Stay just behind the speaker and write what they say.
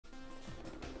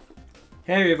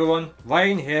Hey everyone,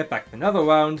 Ryan here, back with another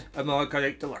round of Mario Kart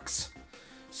 8 Deluxe.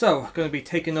 So, going to be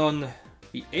taking on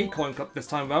the Acorn Cup this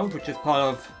time round, which is part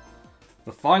of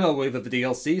the final wave of the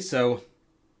DLC, so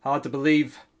hard to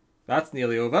believe that's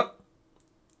nearly over.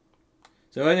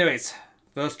 So anyways,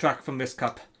 first track from this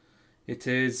cup. It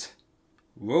is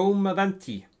Rome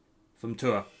Avanti from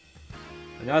Tour.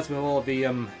 And as with all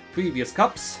the previous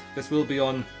cups, this will be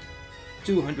on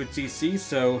 200cc,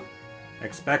 so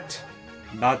expect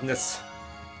madness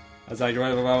as I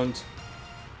drive around,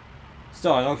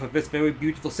 starting off with this very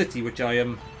beautiful city which I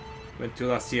went to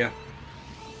last year.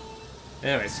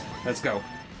 Anyways, let's go.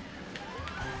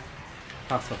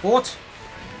 Past the fort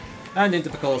and into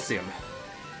the Colosseum.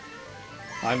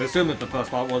 I'm assuming the first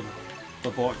part was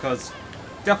the fort because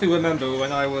definitely remember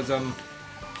when I was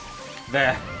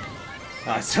there.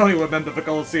 I certainly remember the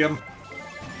Colosseum.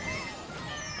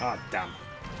 Ah, damn.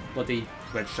 Bloody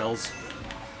red shells.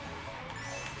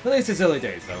 At least it's early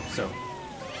days though, so.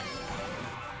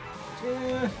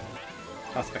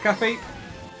 Past the cafe.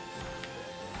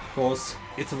 Of course,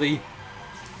 Italy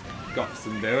got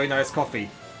some very nice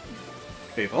coffee.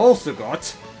 They've also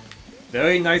got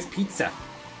very nice pizza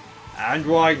and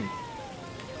wine.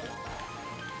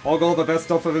 All got the best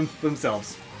stuff for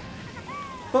themselves.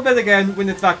 But then again, when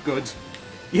it's that good,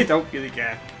 you don't really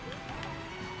care.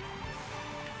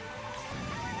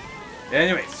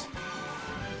 Anyways.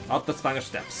 Up the Spanish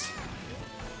Steps.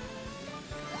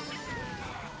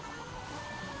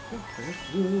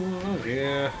 Oh,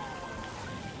 yeah.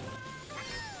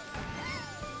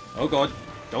 Oh god,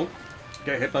 don't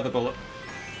get hit by the bullet.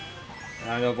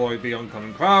 And avoid the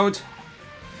oncoming crowd.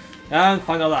 And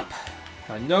final lap.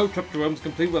 And no trip to Rome is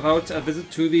complete without a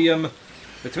visit to the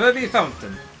Trevi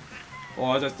Fountain.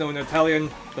 Or as it's known in Italian,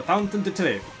 the Fountain di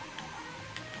Trevi.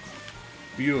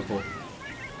 Beautiful.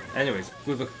 Anyways,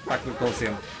 back to the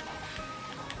Colosseum.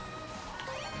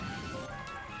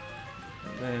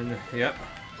 And then, yep.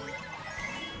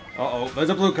 Uh-oh, there's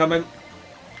a blue coming.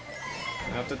 I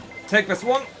have to take this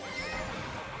one.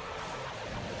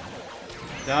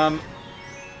 Damn.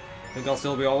 I think I'll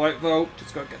still be alright though.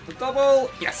 Just gotta get the double.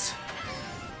 Yes!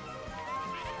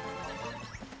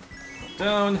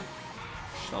 Down.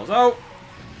 Shells out.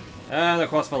 And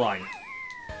across the line.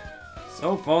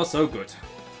 So far, so good.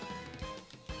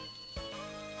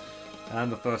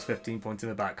 And the first 15 points in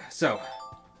the bag. So,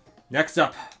 next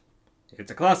up, it's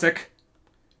a classic.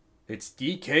 It's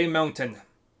DK Mountain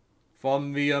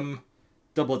from the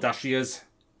Double Dash years.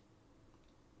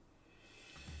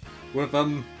 With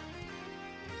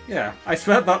yeah, I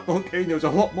swear that volcano's a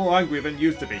lot more angry than it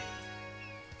used to be.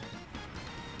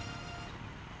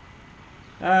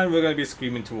 And we're going to be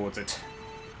screaming towards it.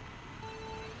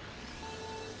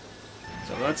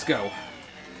 So let's go.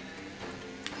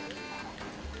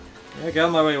 Yeah, get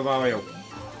on my way, Mario.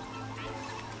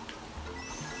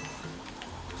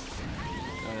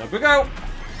 And up we go!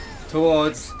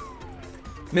 Towards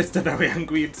Mr. Very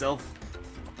Angry himself.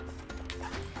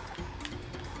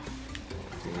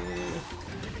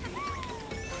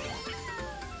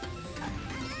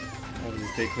 I'll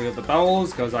just take clear of the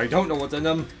barrels because I don't know what's in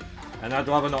them. And I'd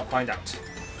rather not find out.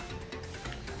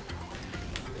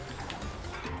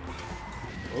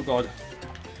 Oh god.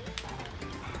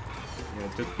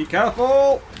 Yeah, just be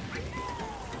careful!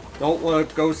 Don't want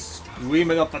to go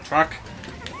screaming up the track.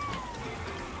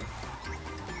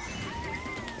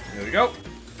 There we go.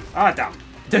 Ah, damn.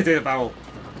 Did the barrel.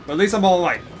 But at least I'm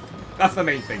alright. That's the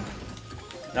main thing.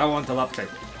 Now on to lap 2.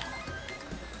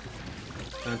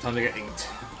 And time to get inked.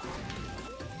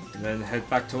 And then head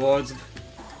back towards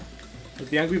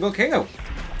the angry volcano.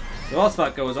 So whilst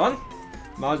that goes on,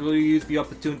 might as well use the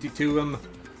opportunity to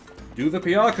do the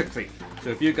PR quickly. So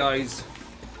if you guys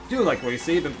do like what you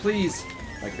see, then please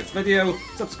like this video,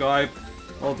 subscribe,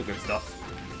 all the good stuff.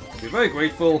 I'll be very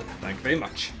grateful. Thank you very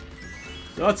much.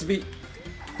 So that's the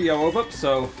PR over.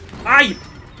 So, aye,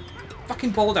 fucking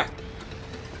boulder.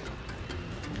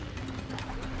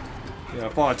 Yeah, I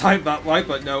thought I timed that right,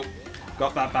 but no,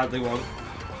 got that badly wrong.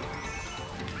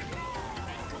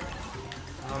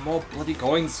 More bloody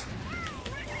coins.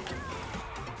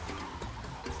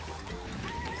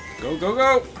 Go, go,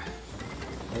 go!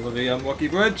 Over the rocky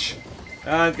bridge.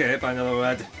 And get hit by another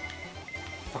red.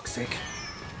 Fuck's sake.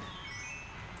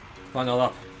 Final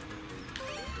up.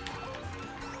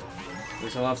 At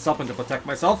least I'll have something to protect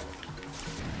myself.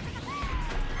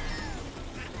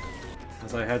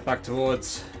 As I head back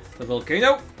towards the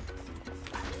volcano.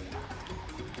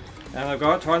 And I've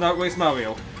got to try and outrace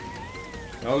Mario.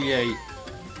 Oh yay.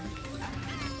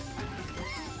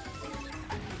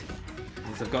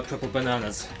 I've got triple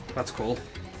bananas. That's cool.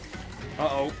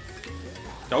 Uh-oh.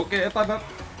 Don't get hit by that.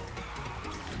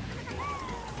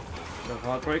 So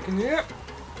heartbreaking here.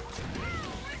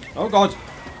 Oh god.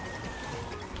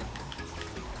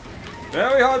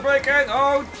 Very heartbreaking.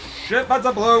 Oh shit, that's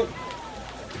a blue.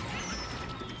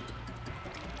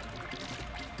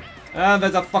 And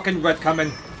there's a fucking red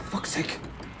coming. Fuck's sake.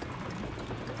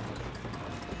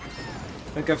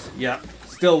 Think of, yeah,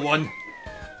 still won.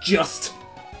 Just.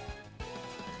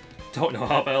 Don't know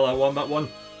how the hell I won that one.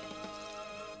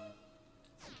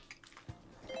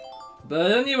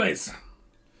 But anyways,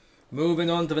 moving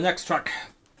on to the next track,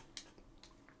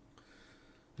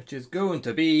 which is going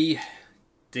to be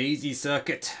Daisy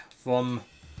Circuit from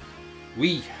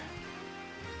Wii.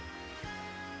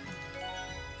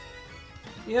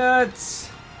 Yeah, it's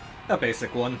a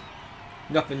basic one.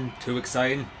 Nothing too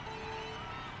exciting.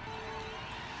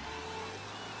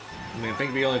 I mean, I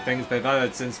think the only things they've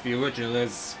added since the original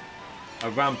is a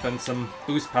ramp and some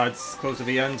boost pads close to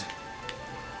the end.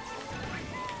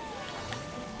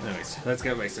 Anyways, let's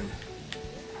get racing.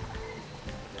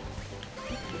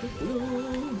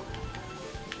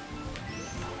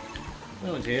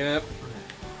 And here.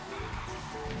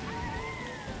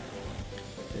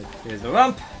 Here's the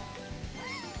ramp.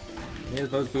 Here's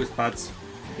those boost pads.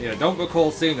 Yeah, I don't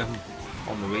recall seeing them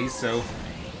on the Wii, so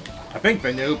I think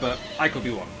they're new, but I could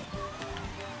be wrong.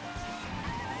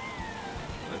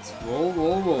 Let's roll,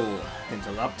 roll, roll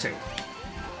into lap 2.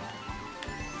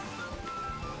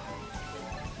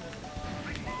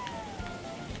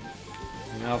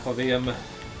 Now for the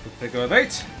figure of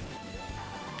 8.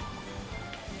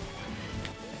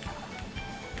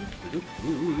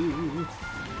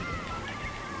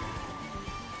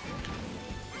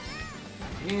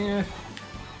 Yeah.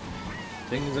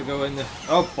 Things are going...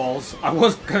 Oh, balls. I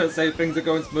was gonna say things are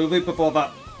going smoothly before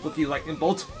that bloody lightning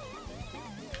bolt.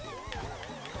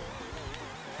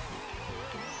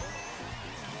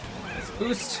 Let's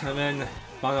boost, and then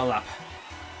final lap.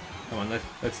 Come on,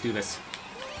 let's do this.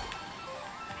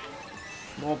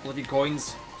 More bloody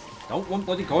coins. Don't want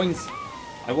bloody coins.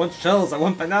 I want shells, I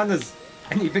want bananas.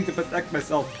 Anything to protect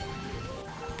myself.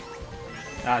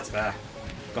 That's fair.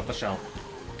 Got the shell.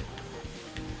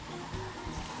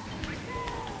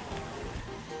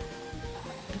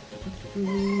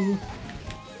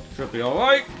 Should be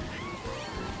alright.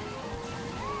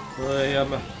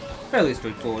 A fairly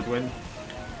straightforward win.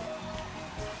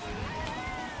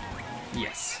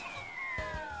 Yes.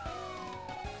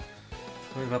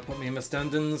 Where did that put me in my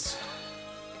standings?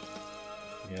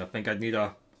 Yeah, I think I'd need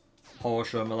a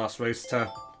Porsche in my last race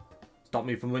to stop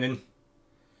me from winning.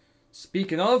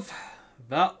 Speaking of,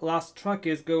 that last track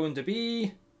is going to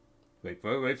be... Wait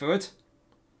for it, wait for it.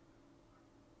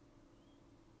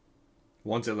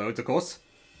 Once it loads, of course.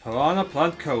 Piranha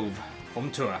Plant Cove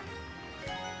from Tour.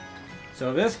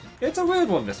 So it's a weird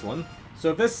one, this one.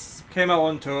 So this came out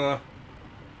on Tour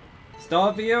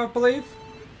start of the year, I believe.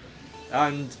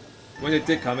 And when it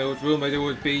did come, it was rumoured it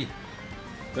would be...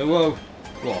 There were...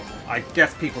 Well, I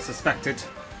guess people suspected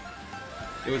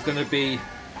it was going to be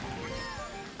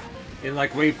in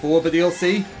like Wave 4 of the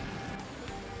DLC.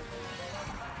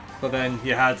 But then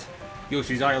you had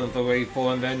Yoshi's Island for Wave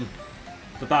 4 and then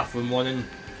the bathroom one in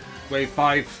Wave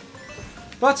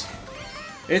 5. But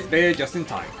it's made it just in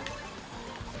time.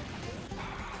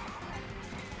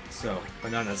 So,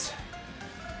 bananas.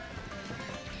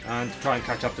 And try and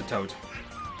catch up to Toad.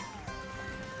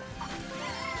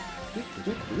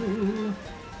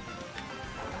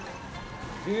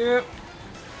 Here.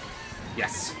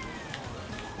 Yes.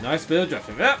 Nice bit of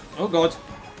drifting there. Oh god.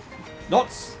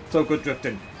 Not so good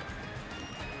drifting.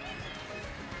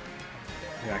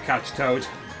 Yeah, catch Toad.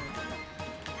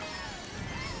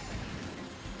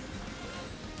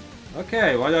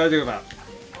 Okay, what did I do about?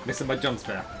 Missing my jumps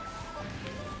there.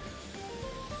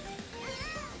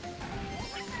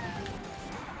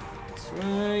 That's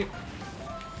right.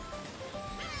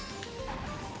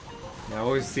 I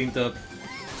always seem to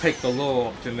take the lower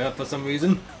option there for some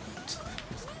reason.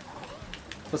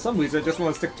 For some reason I just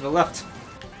want to stick to the left.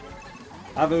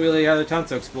 I haven't really had a chance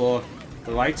to explore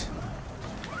the right.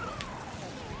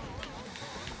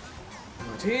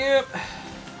 Right here.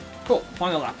 Cool,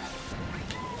 final lap.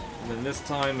 And then this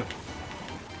time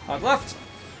hard left.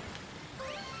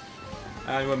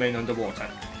 And remain underwater.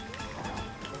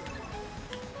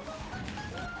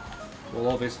 Well,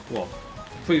 obviously, well,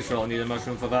 pretty sure I'll need a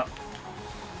mushroom for that.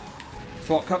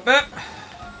 Shortcut bit.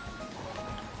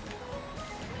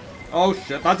 Oh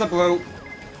shit, that's a blue.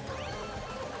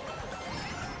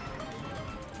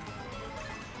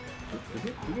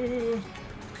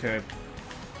 Okay.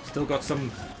 Still got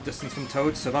some distance from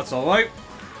Toad, so that's alright.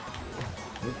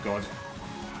 Oh god.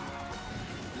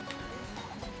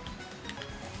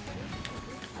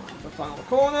 The final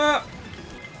corner.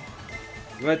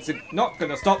 Red's not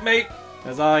gonna stop me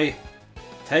as I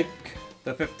take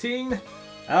the 15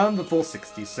 and the full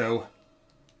 60, so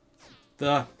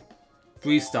the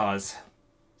 3 stars.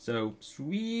 So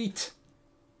sweet.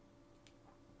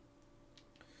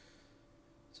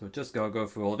 So just gotta go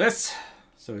through all this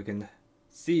so we can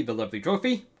see the lovely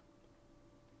trophy.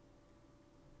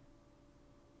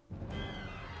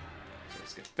 So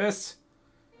let's get this.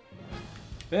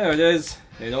 There it is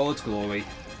in all its glory.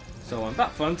 So on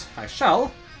that front, I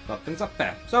shall wrap things up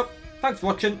there. So thanks for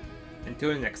watching.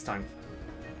 Until next time.